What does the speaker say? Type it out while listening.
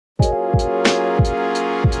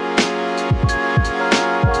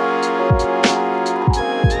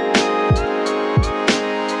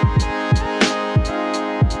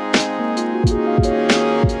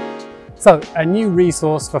So, a new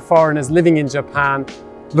resource for foreigners living in Japan,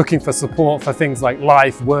 looking for support for things like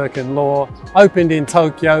life, work and law, opened in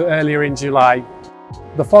Tokyo earlier in July.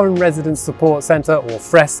 The Foreign Residence Support Center, or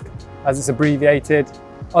FRESC as it's abbreviated,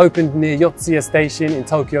 opened near Yotsuya Station in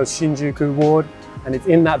Tokyo's Shinjuku ward, and it's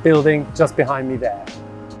in that building just behind me there.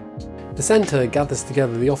 The centre gathers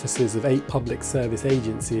together the offices of 8 public service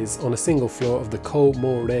agencies on a single floor of the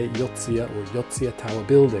Komore Yotsuya or Yotsuya Tower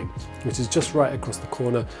building, which is just right across the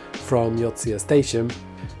corner from Yotsuya Station.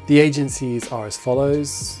 The agencies are as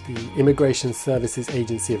follows: the Immigration Services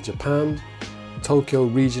Agency of Japan, Tokyo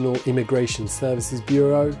Regional Immigration Services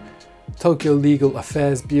Bureau, Tokyo Legal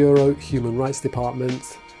Affairs Bureau Human Rights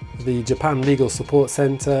Department, the Japan Legal Support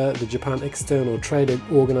Center, the Japan External Trade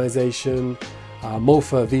Organization,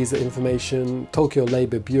 MOFA Visa Information, Tokyo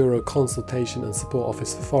Labour Bureau Consultation and Support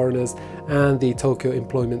Office for Foreigners, and the Tokyo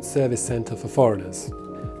Employment Service Center for Foreigners.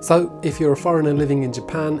 So if you're a foreigner living in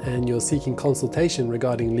Japan and you're seeking consultation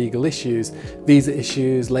regarding legal issues, visa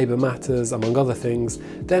issues, labour matters, among other things,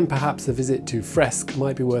 then perhaps a visit to FRESC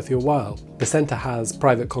might be worth your while. The centre has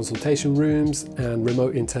private consultation rooms and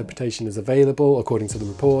remote interpretation is available, according to the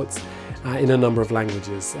reports, in a number of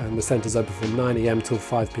languages, and the centre is open from 9 AM till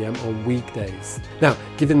 5 PM on weekdays. Now,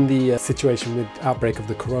 given the situation with the outbreak of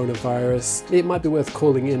the coronavirus, it might be worth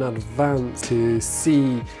calling in advance to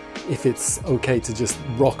see if it's okay to just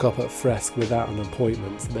rock up at FRESC without an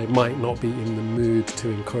appointment. They might not be in the mood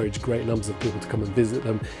to encourage great numbers of people to come and visit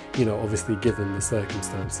them, obviously given the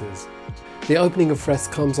circumstances. The opening of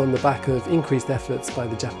FRESC comes on the back of increased efforts by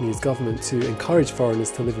the Japanese government to encourage foreigners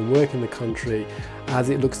to live and work in the country as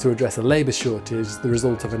it looks to address a labour shortage, the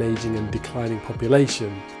result of an ageing and declining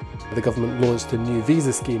population. The government launched a new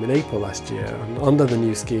visa scheme in April last year, and under the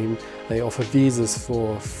new scheme they offer visas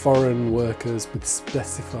for foreign workers with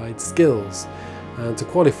specified skills. And to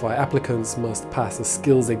qualify, applicants must pass a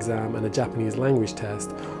skills exam and a Japanese language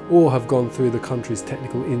test, or have gone through the country's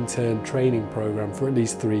technical intern training programme for at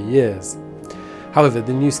least 3 years. However,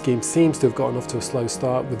 the new scheme seems to have gotten off to a slow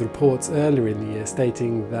start, with reports earlier in the year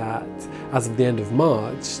stating that as of the end of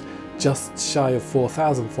March, just shy of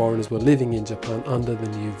 4,000 foreigners were living in Japan under the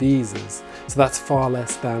new visas. So that's far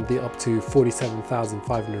less than the up to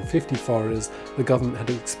 47,550 foreigners the government had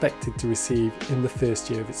expected to receive in the first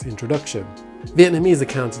year of its introduction. Vietnamese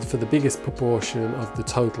accounted for the biggest proportion of the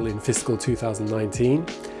total in fiscal 2019,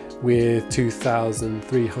 with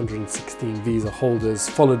 2,316 visa holders,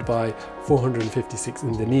 followed by 456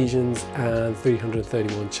 Indonesians and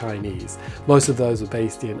 331 Chinese. Most of those were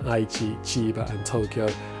based in Aichi, Chiba and Tokyo,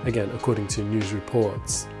 again according to news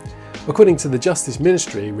reports. According to the Justice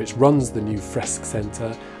Ministry, which runs the new FRESC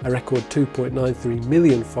Centre, a record 2.93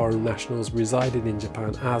 million foreign nationals resided in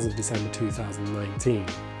Japan as of December 2019.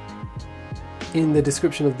 In the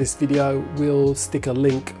description of this video, we'll stick a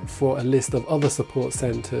link for a list of other support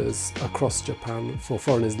centres across Japan for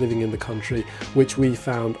foreigners living in the country, which we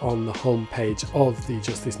found on the homepage of the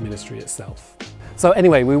Justice Ministry itself. So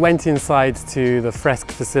anyway, we went inside to the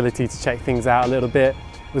FRESC facility to check things out a little bit.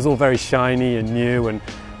 It was all very shiny and new, and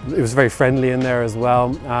it was very friendly in there as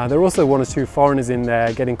well. There were also 1 or 2 foreigners in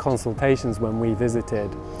there getting consultations when we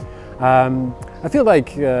visited. I feel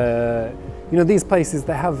like these places,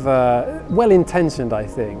 they have well-intentioned, I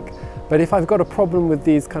think, but if I've got a problem with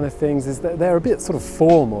these kind of things is that they're a bit sort of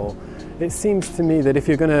formal. It seems to me that if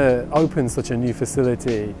you're going to open such a new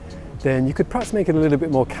facility, then you could perhaps make it a little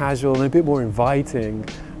bit more casual and a bit more inviting,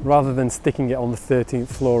 rather than sticking it on the 13th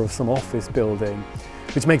floor of some office building,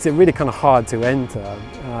 which makes it really kind of hard to enter.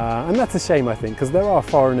 And that's a shame, I think, because there are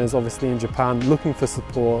foreigners obviously in Japan looking for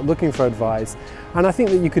support, looking for advice, and I think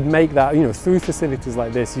that you could make that, through facilities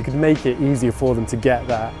like this, you could make it easier for them to get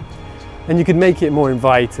that. And you could make it more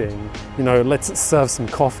inviting. Let's serve some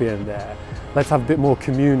coffee in there. Let's have a bit more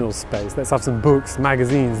communal space. Let's have some books,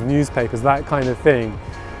 magazines, newspapers, that kind of thing.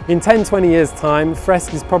 In 10-20 years time,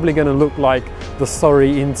 FRESC is probably going to look like the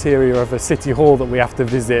sorry interior of a city hall that we have to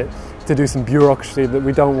visit to do some bureaucracy that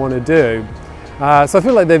we don't want to do. So I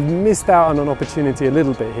feel like they've missed out on an opportunity a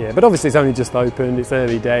little bit here, but obviously it's only just opened, it's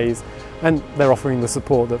early days, and they're offering the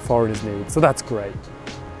support that foreigners need, so that's great.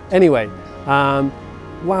 Anyway,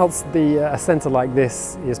 whilst a centre like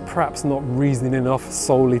this is perhaps not reason enough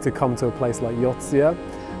solely to come to a place like Yotsuya,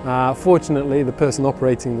 fortunately the person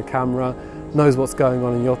operating the camera knows what's going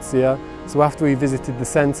on in Yotsuya, so after we visited the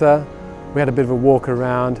centre, we had a bit of a walk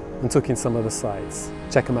around and took in some of the sights.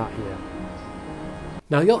 Check them out here.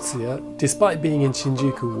 Now Yotsuya, despite being in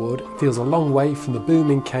Shinjuku ward, feels a long way from the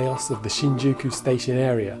booming chaos of the Shinjuku Station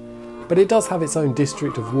area, but it does have its own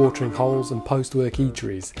district of watering holes and post-work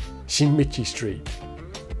eateries, Shinmichi Street.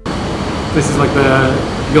 This is like the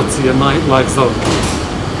Yotsuya nightlife zone.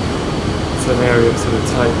 It's an area of sort of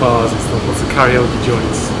tight bars and stuff, lots of karaoke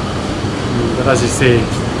joints. But as you see,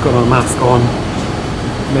 I've got my mask on.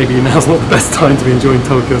 Maybe now's not the best time to be enjoying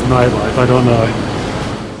Tokyo's nightlife, I don't know.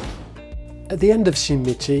 At the end of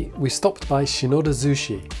Shinmichi, we stopped by Shinoda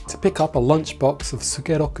Sushi to pick up a lunchbox of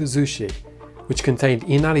Sukeroku Sushi, which contained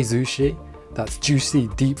inari sushi, that's juicy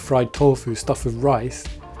deep fried tofu stuffed with rice,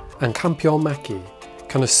 and kampyo maki,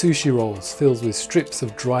 kind of sushi rolls filled with strips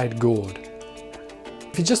of dried gourd.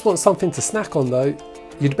 If you just want something to snack on though,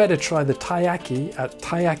 you'd better try the taiyaki at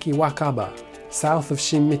Taiyaki Wakaba, south of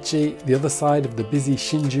Shinmichi, the other side of the busy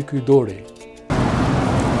Shinjuku Dori.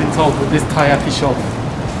 I've been told that this taiyaki shop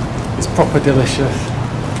is proper delicious.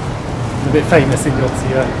 It's a bit famous in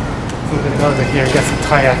Yotsuya, so we're going to go over here and get some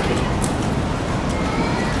taiyaki.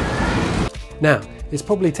 Now, it's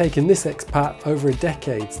probably taken this expat over a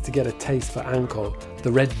decade to get a taste for anko,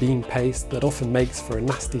 the red bean paste that often makes for a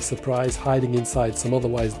nasty surprise hiding inside some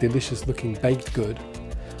otherwise delicious looking baked good.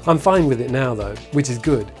 I'm fine with it now though, which is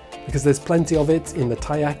good, because there's plenty of it in the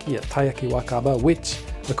taiyaki at Taiyaki Wakaba, which,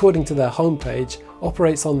 according to their homepage,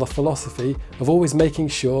 operates on the philosophy of always making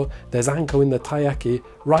sure there's anko in the taiyaki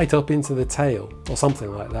right up into the tail, or something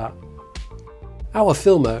like that. Our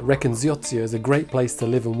filmer reckons Yotsuya is a great place to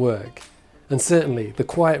live and work, and certainly the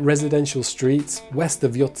quiet residential streets west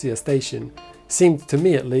of Yotsuya Station seemed, to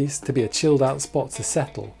me at least, to be a chilled out spot to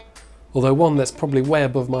settle, although one that's probably way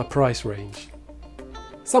above my price range.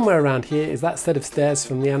 Somewhere around here is that set of stairs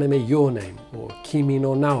from the anime Your Name, or Kimi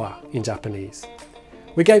no Nawa in Japanese.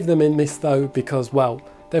 We gave them a miss though because, well,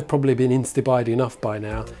 they've probably been insta-buyed enough by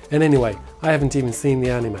now, and anyway, I haven't even seen the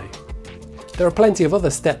anime. There are plenty of other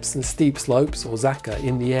steps and steep slopes, or zaka,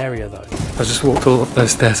 in the area though. I just walked all up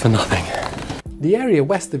those stairs for nothing. The area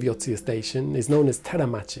west of Yotsuya Station is known as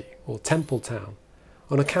Teramachi, or Temple Town,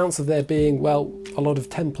 on accounts of there being, well, a lot of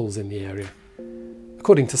temples in the area.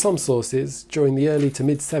 According to some sources, during the early to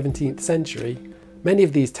mid 17th century, many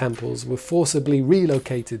of these temples were forcibly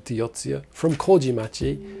relocated to Yotsuya from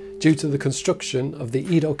Kojimachi due to the construction of the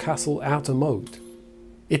Edo Castle outer moat.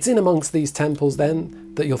 It's in amongst these temples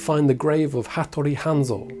then that you'll find the grave of Hattori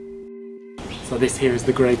Hanzo. So this here is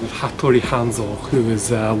the grave of Hattori Hanzo, who was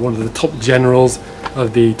one of the top generals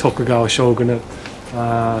of the Tokugawa shogunate,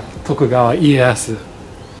 Tokugawa Ieyasu.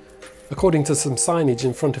 According to some signage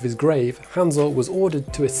in front of his grave, Hanzo was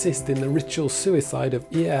ordered to assist in the ritual suicide of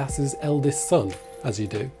Ieyasu's eldest son, as you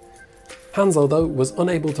do. Hanzo, though, was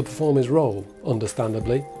unable to perform his role,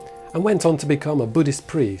 understandably, and went on to become a Buddhist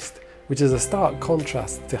priest, which is a stark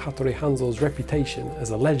contrast to Hattori Hanzo's reputation as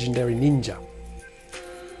a legendary ninja.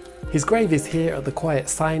 His grave is here at the quiet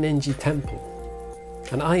Sainenji Temple.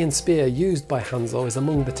 An iron spear used by Hanzo is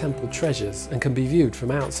among the temple treasures and can be viewed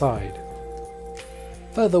from outside.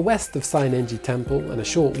 Further west of Sainenji Temple and a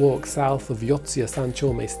short walk south of Yotsuya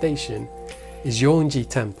Sanchome Station is Yonji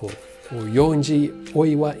Temple, or Yonji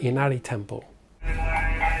Oiwa Inari Temple.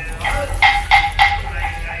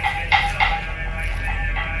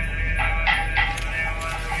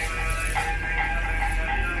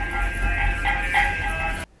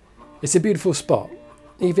 It's a beautiful spot,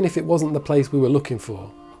 even if it wasn't the place we were looking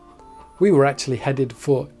for. We were actually headed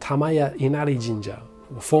for Tamaya Inari Jinja,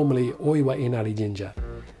 or formerly Oiwa Inari Jinja,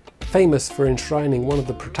 famous for enshrining one of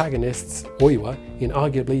the protagonists, Oiwa, in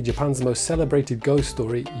arguably Japan's most celebrated ghost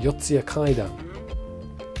story, Yotsuya Kaidan.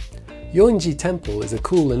 Yonji Temple is a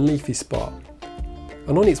cool and leafy spot,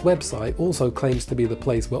 and on its website also claims to be the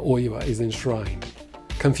place where Oiwa is enshrined.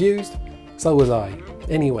 Confused? So was I.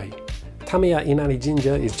 Anyway, Tamiya Inari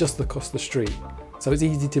Jinja is just across the street, so it's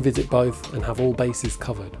easy to visit both and have all bases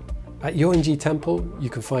covered. At Yonji Temple, you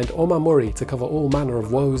can find omamori to cover all manner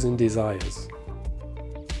of woes and desires.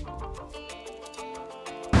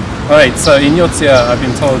 Alright, so in Yotsuya I've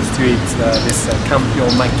been told to eat this kampyo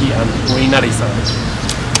maki and oinari-san.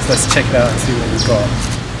 So let's check it out and see what we've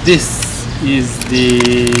got. This is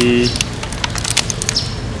the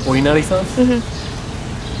oinari-san?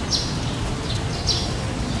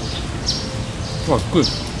 Oh, it's good.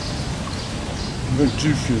 Very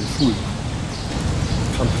juicy and full.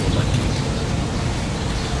 Kampyo maki.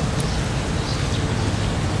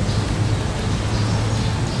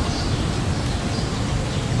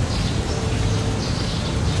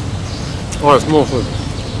 Oh, it's more food.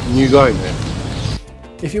 New going there.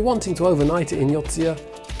 If you're wanting to overnight it in Yotsuya,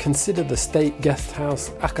 consider the state guest house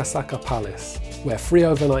Akasaka Palace, where free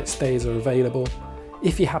overnight stays are available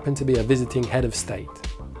if you happen to be a visiting head of state.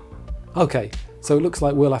 Okay, so it looks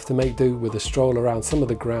like we'll have to make do with a stroll around some of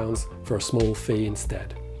the grounds for a small fee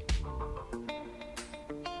instead.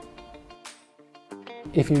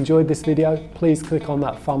 If you enjoyed this video, please click on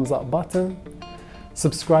that thumbs up button.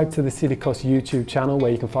 Subscribe to the CityCost YouTube channel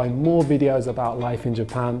where you can find more videos about life in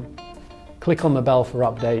Japan. Click on the bell for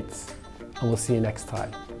updates, and we'll see you next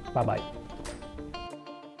time. Bye bye.